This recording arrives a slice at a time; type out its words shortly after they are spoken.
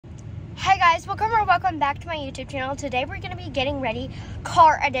guys, welcome back to my YouTube channel. Today we're going to be getting ready,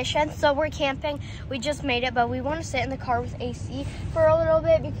 car edition. So we're camping. We just made it, but we want to sit in the car with AC for a little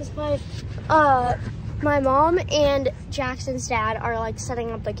bit because my mom and Jackson's dad are like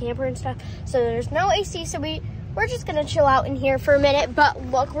setting up the camper and stuff. So there's no AC, so we're just going to chill out in here for a minute. But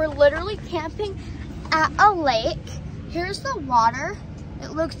look, we're literally camping at a lake. Here's the water.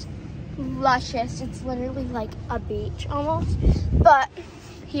 It looks luscious. It's literally like a beach almost. But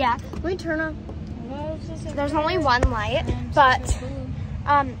yeah, let me turn on. There's only one light, but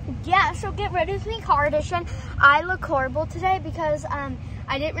yeah, so get ready with me, car edition. I look horrible today because I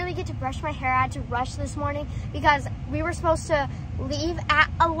didn't really get to brush my hair. I had to rush this morning because we were supposed to leave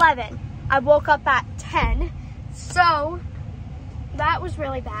at 11. I woke up at 10, so that was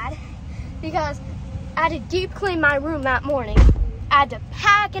really bad because I had to deep clean my room that morning. I had to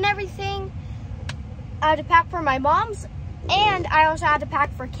pack and everything. I had to pack for my mom's, and I also had to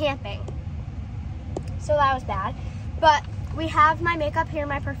pack for camping. So that was bad. But we have my makeup here,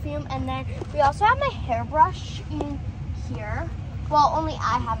 my perfume, and then we also have my hairbrush in here. Well, only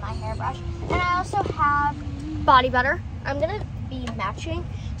I have my hairbrush. And I also have body butter. I'm gonna be matching.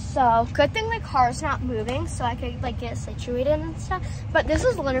 So good thing the car is not moving so I could like get situated and stuff. But this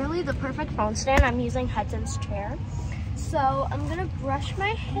is literally the perfect phone stand. I'm using Hudson's chair. So I'm gonna brush my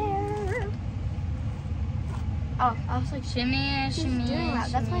hair. Oh, I was like, shimmy, shimmy, doing that.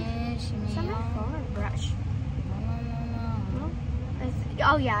 That's my phone or brush?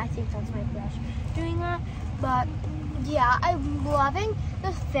 Oh yeah, I think that's my brush doing that. But yeah, I'm loving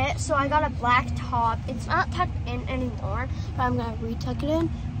the fit. So I got a black top. It's not tucked in anymore, but I'm gonna retuck it in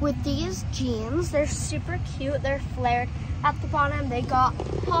with these jeans. They're super cute. They're flared at the bottom. They got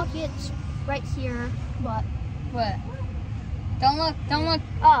pockets right here. But what? Don't look, don't look.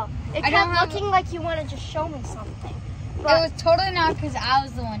 Oh, it kept looking like you wanted to show me something. But it was totally not because I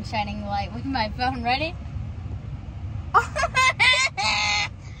was the one shining the light with my phone. Ready? I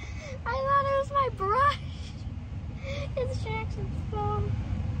thought it was my brush. It's Jackson's phone.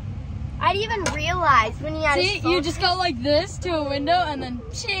 I didn't even realize when he had his phone. You just go like this to a window and then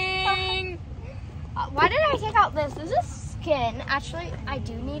ching. Why did I take out this? This is skin. Actually, I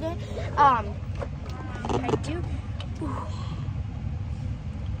do need it. I do. Ooh.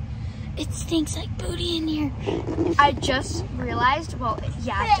 It stinks like booty in here. I just realized, well,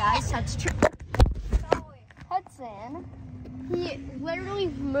 yeah, it does. That's true. Hudson, he literally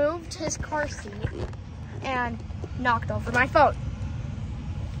moved his car seat and knocked over my phone.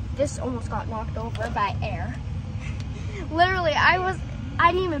 This almost got knocked over by air. Literally, I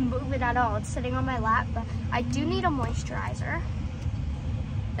didn't even move it at all. It's sitting on my lap, but I do need a moisturizer,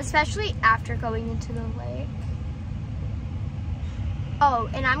 especially after going into the lake. Oh,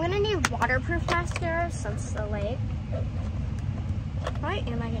 and I'm gonna need waterproof mascara since the lake. Why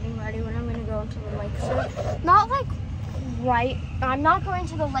am I getting ready when I'm gonna go into the lake soon? Not like right, I'm not going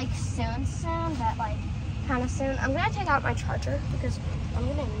to the lake soon, but like kind of soon. I'm gonna take out my charger because I'm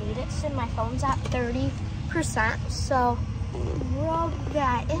gonna need it soon. My phone's at 30%, so rub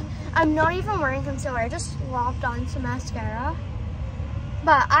that in. I'm not even wearing concealer. I just swapped on some mascara.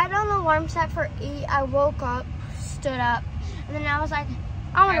 But I had an alarm set for 8. I woke up, stood up, and then I was like,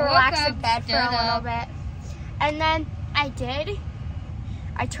 I want to relax in bed for a little bit. And then I did.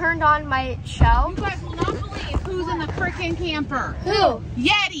 I turned on my show. You guys will not believe who's in the frickin' camper. Who?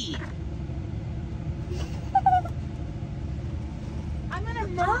 Yeti. I'm gonna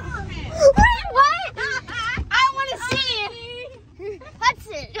murder him. Wait, what? I want to see.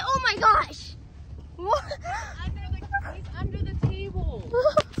 Hudson. Oh my gosh. What? He's under the table.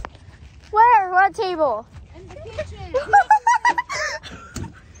 Where? What table? In the kitchen.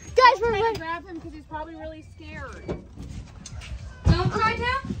 Guys, we're trying to grab him because he's probably really scared. Don't try to?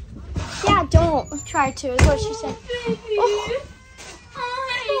 Yeah, don't try to, is what she said. Baby. Oh.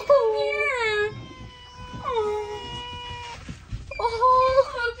 Hi, come here.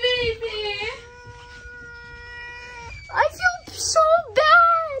 Oh, baby. I feel so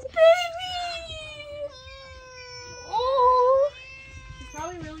bad, baby. Oh. He's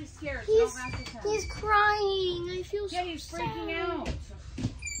probably really scared. He's crying. I feel so sad. Yeah, he's freaking out. I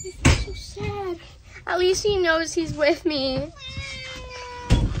feel so sad. At least he knows he's with me.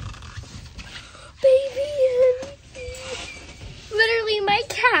 Baby. Literally my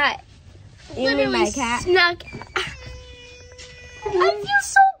cat. You mean my cat? Snuck. I feel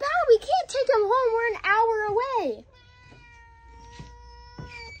so bad. We can't take him home. We're an hour away.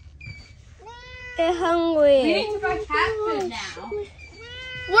 They're hungry. We need to buy cat food now.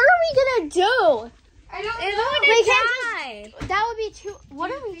 What are we gonna do? I don't We know. can't just, that would be too.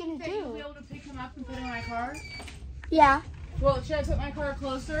 What are we gonna Think that you'll be do? able to pick him up and put him in my car? Yeah. Well, should I put my car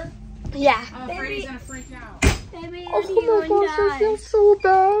closer? Yeah. Oh, Freddy's gonna freak out. Baby, Oh my gosh, I feel so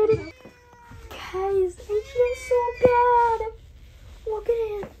bad. Guys, I feel so bad. Look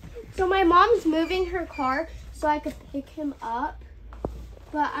at him. So my mom's moving her car so I could pick him up.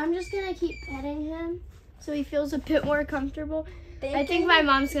 But I'm just gonna keep petting him so he feels a bit more comfortable. I think my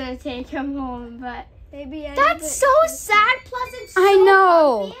mom's gonna take him home, but that's so sad. Plus, it's so I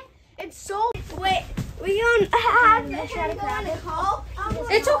know. puppy. It's so. Wait, we don't have him go in a call.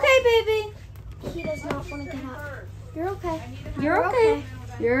 It's okay, baby. He does not want to get up. You're okay. You're okay.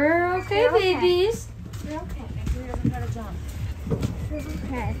 You're okay, You're okay. babies. You're okay. He doesn't try to jump. You're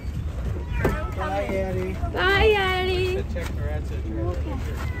okay. Bye, Addie. Bye, Addie. Check the rats at your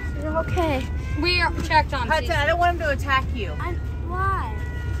You're okay. We are checked on. Hudson, I don't want him to attack you. Why?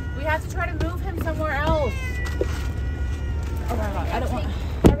 We have to try to move him somewhere else. Oh my god, I don't want.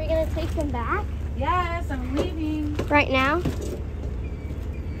 Are we gonna take him back Yes, I'm leaving. right now? It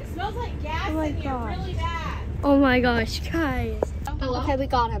smells like gas Oh my in here, gosh. really bad. Oh my gosh, guys. Okay, we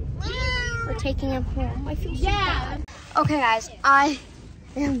got him. We're taking him home. I feel so bad. Okay, guys, I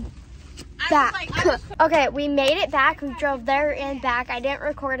am back. Okay, we made it back. We drove there and back. I didn't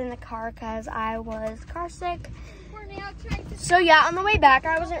record in the car because I was car sick. So yeah, on the way back,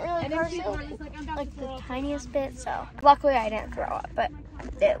 I wasn't really car sick, like the tiniest bit. So luckily, I didn't throw up, but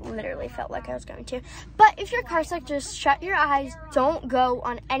it literally felt like I was going to. But if you're car sick, just shut your eyes. Don't go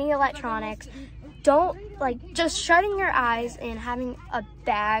on any electronics. Don't, just shutting your eyes and having a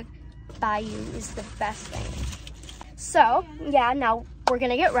bag by you is the best thing. So, yeah, now we're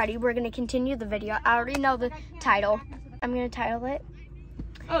going to get ready. We're going to continue the video. I already know the title. I'm going to title it,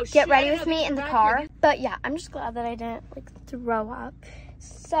 Get Ready With Me in the Car. But, yeah, I'm just glad that I didn't, throw up.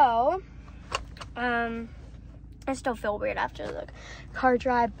 So, I still feel weird after the car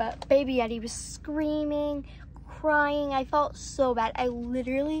drive, but baby Eddie was screaming, crying. I felt so bad. I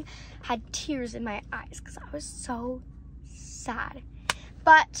literally had tears in my eyes because I was so sad.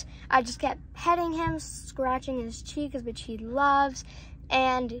 But I just kept petting him, scratching his cheek, which he loves.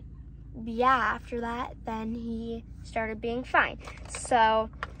 And yeah, after that, then he started being fine. So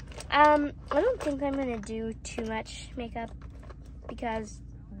I don't think I'm gonna do too much makeup because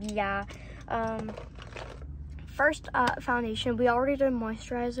yeah. First foundation, we already did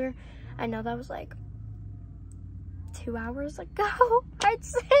moisturizer. I know that was like 2 hours ago, I'd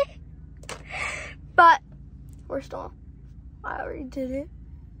say. But we're still, I already did it.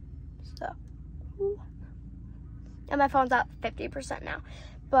 So, and my phone's at 50% now.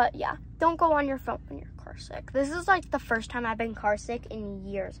 But yeah, don't go on your phone when you're car sick. This is the first time I've been car sick in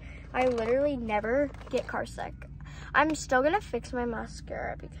years. I literally never get car sick. I'm still gonna fix my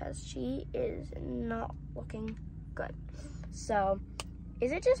mascara because she is not looking good. So,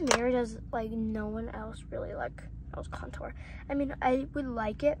 is it just me or does no one else really like nose contour? I mean, I would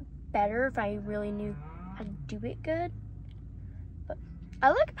like it better if I really knew how to do it good. But I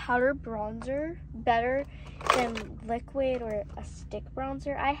like powder bronzer better than liquid or a stick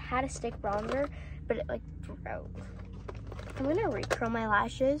bronzer. I had a stick bronzer, but it broke. I'm gonna recurl my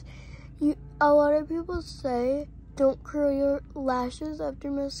lashes. A lot of people say don't curl your lashes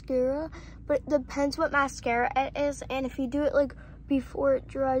after mascara, but it depends what mascara it is, and if you do it before it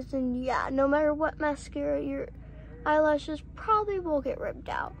dries, then yeah, no matter what mascara, your eyelashes probably will get ripped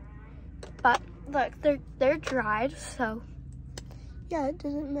out. But look, they're dried, so yeah, it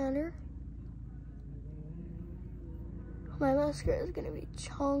doesn't matter. My mascara is gonna be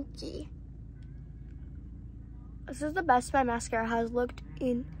chunky. This is the best my mascara has looked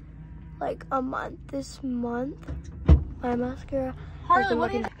in a month. This month, my mascara has been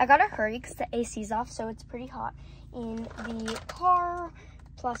looking. I gotta hurry because the AC's off, so it's pretty hot in the car.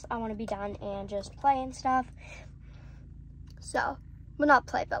 Plus, I want to be done and just play and stuff. So, well, not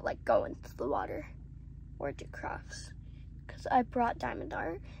play, but go into the water or do crafts. Because I brought diamond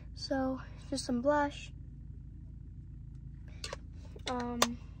art. So, just some blush.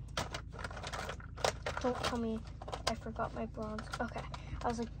 Don't tell me I forgot my bronzer. Okay, I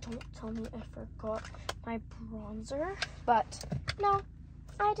was don't tell me I forgot my bronzer. But no,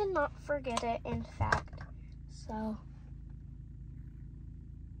 I did not forget it, in fact. So,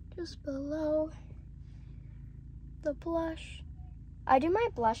 just below the blush. I do my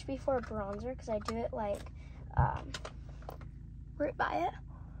blush before bronzer because I do it right by it.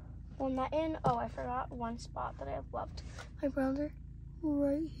 Blend that in. Oh, I forgot one spot that I loved. My bronzer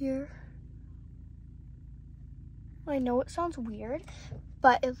right here. I know it sounds weird,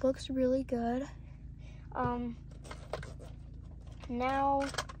 but it looks really good. Now,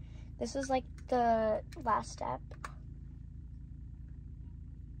 this is the last step.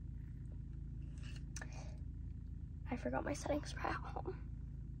 I forgot my setting spray at home.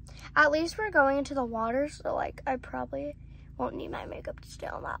 at least we're going into the water, so like I probably won't need my makeup to stay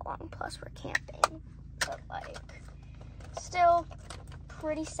on that long. Plus we're camping, but like still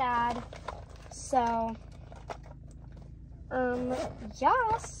pretty sad. So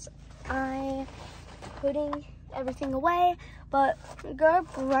yes, I'm putting everything away, but I'm gonna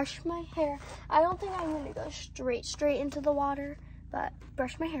brush my hair. I don't think I'm gonna go straight into the water, but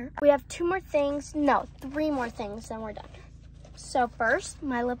brush my hair. We have 2 more things, no, 3 more things, then we're done. So first,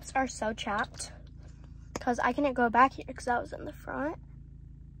 my lips are so chapped because I couldn't go back here because I was in the front.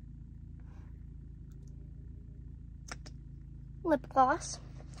 Lip gloss.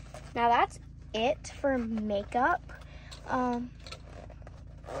 Now that's it for makeup.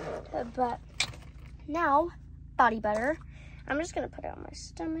 But now body butter. I'm just gonna put it on my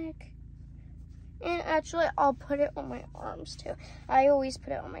stomach, and actually I'll put it on my arms too. I always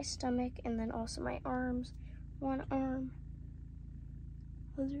put it on my stomach and then also my arms. One arm,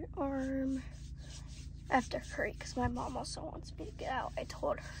 other arm. I have to hurry because my mom also wants me to get out. I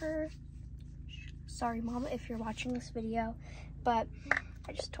told her, sorry mom if you're watching this video, but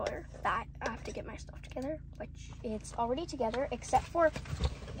I just told her that I have to get my stuff together, which it's already together except for,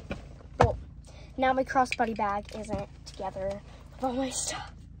 well, now my crossbody bag isn't together with all my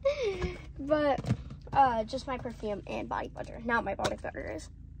stuff. But just my perfume and body butter. Now my body butter is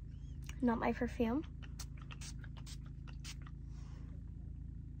not my perfume.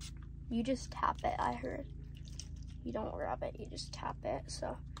 You just tap it, I heard. You don't rub it, you just tap it.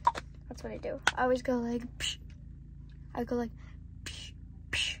 So that's what I do. I always go like, psh. I go like, psh,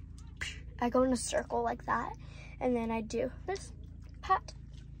 psh, psh. I go in a circle like that. And then I do this, pat.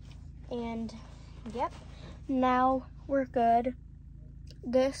 And yep, now we're good.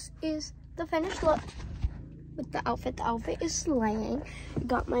 This is the finished look with the outfit. The outfit is slaying.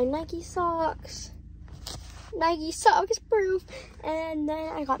 Got my Nike socks. Nike socks proof. And then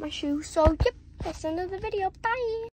I got my shoes. So yep, that's the end of the video. Bye.